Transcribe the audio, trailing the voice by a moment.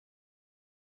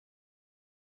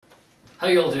How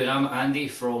you all doing? I'm Andy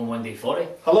from OneDay40.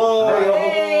 Hello!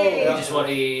 Hey. I just want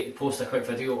to post a quick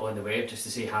video on the web just to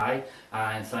say hi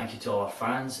and thank you to all our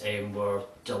fans. We're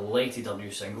delighted our new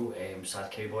single,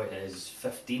 Sad Cowboy, is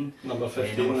 15. Number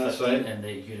 15, number 15 that's right. in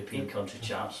the European country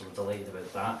chart, so we're delighted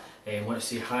about that. I want to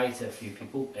say hi to a few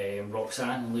people.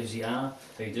 Roxanne in Louisiana,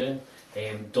 how you doing?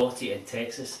 Dottie in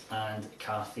Texas and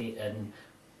Kathy in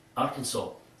Arkansas.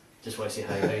 Just want to say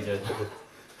hi, how you doing?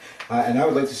 And I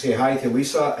would like to say hi to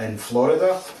Lisa in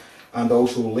Florida, and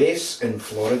also Lace in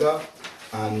Florida,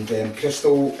 and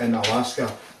Crystal in Alaska,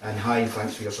 and hi and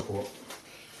thanks for your support.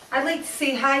 I'd like to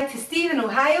say hi to Steve in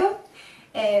Ohio,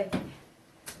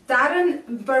 Darren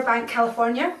in Burbank,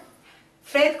 California,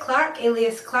 Fred Clark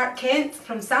alias Clark Kent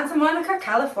from Santa Monica,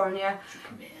 California,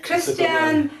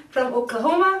 Christian from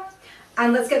Oklahoma,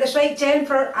 and let's get this right, Jen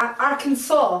from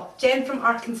Arkansas. Jen from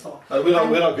Arkansas. We're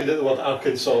not good at the word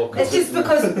Arkansas. It's just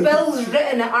because Bill's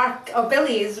written it,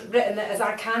 Billy's written it as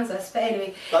Arkansas, but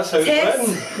anyway. That's how Tess,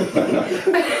 it's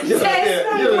written. Tess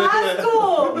from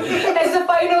Glasgow is the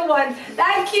final one.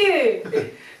 Thank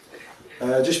you.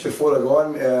 Just before I go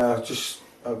on,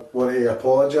 I want to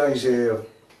apologise.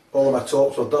 All of my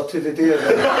tops were dirty today.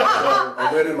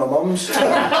 I'm wearing my mum's.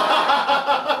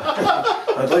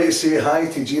 I'd like to say hi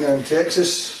to Gina in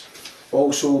Texas,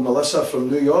 also Melissa from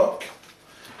New York,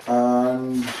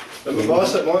 and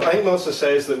Melissa, I think Melissa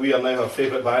says that we are now her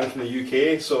favourite band from the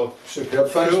UK, so superb.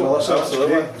 Thanks, cool. Melissa.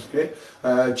 Absolutely. That's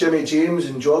great. Jimmy James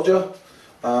in Georgia,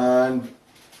 and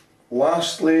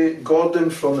lastly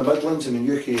Gordon from the Midlands in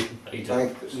the UK.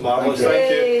 Thanks. Marvellous,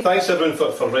 thank you. Thanks everyone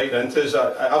for writing into us.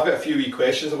 I've got a few wee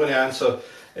questions I'm going to answer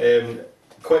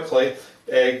quickly.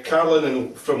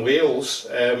 Carolyn from Wales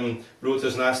wrote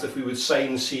us and asked if we would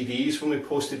sign CDs when we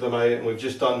posted them out, and we've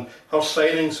just done her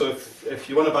signing, so if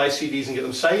you want to buy CDs and get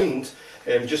them signed,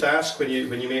 just ask when you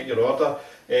make your order.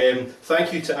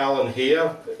 Thank you to Alan Hare,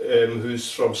 who's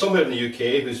from somewhere in the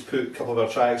UK, who's put a couple of our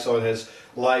tracks on his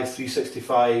live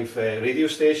 365 radio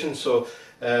station. So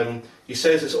he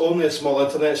says it's only a small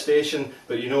internet station,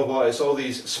 but you know what, it's all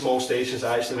these small stations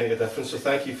that actually make a difference, so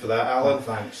thank you for that, Alan. Oh,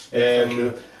 thanks. Thank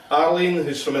you. Arlene,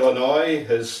 who's from Illinois,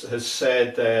 has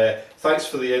said, thanks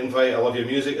for the invite, I love your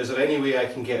music, is there any way I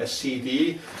can get a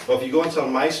CD? Well, if you go onto our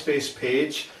MySpace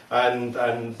page, and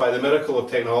by the miracle of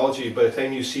technology, by the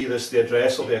time you see this, the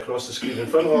address will be across the screen in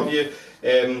front of you.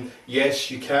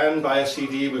 Yes, you can buy a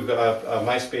CD, we've got a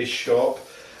MySpace shop.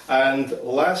 And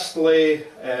lastly,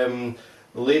 a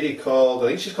lady called, I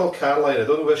think she's called Caroline, I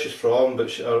don't know where she's from, but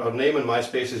her name in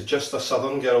MySpace is Just a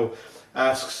Southern Girl,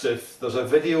 asks if there's a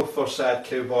video for Sad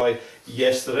Cowboy.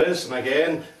 Yes, there is, and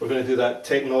again, we're going to do that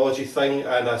technology thing,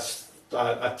 and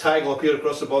a tag will appear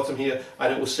across the bottom here,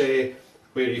 and it will say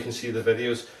where you can see the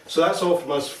videos. So that's all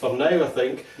from us for now, I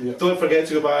think. Yep. Don't forget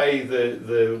to go by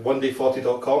the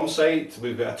OneDay40.com site.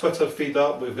 We've got a Twitter feed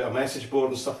up, we've got a message board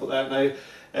and stuff like that now.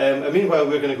 And meanwhile,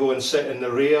 we're going to go and sit in the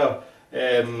rare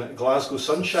Glasgow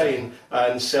sunshine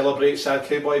and celebrate Sad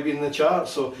Cowboy being in the chart.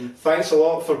 So thanks a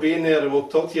lot for being there, and we'll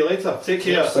talk to you later. Take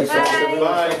care. Thanks. Bye.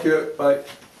 Bye. Thank you. Bye.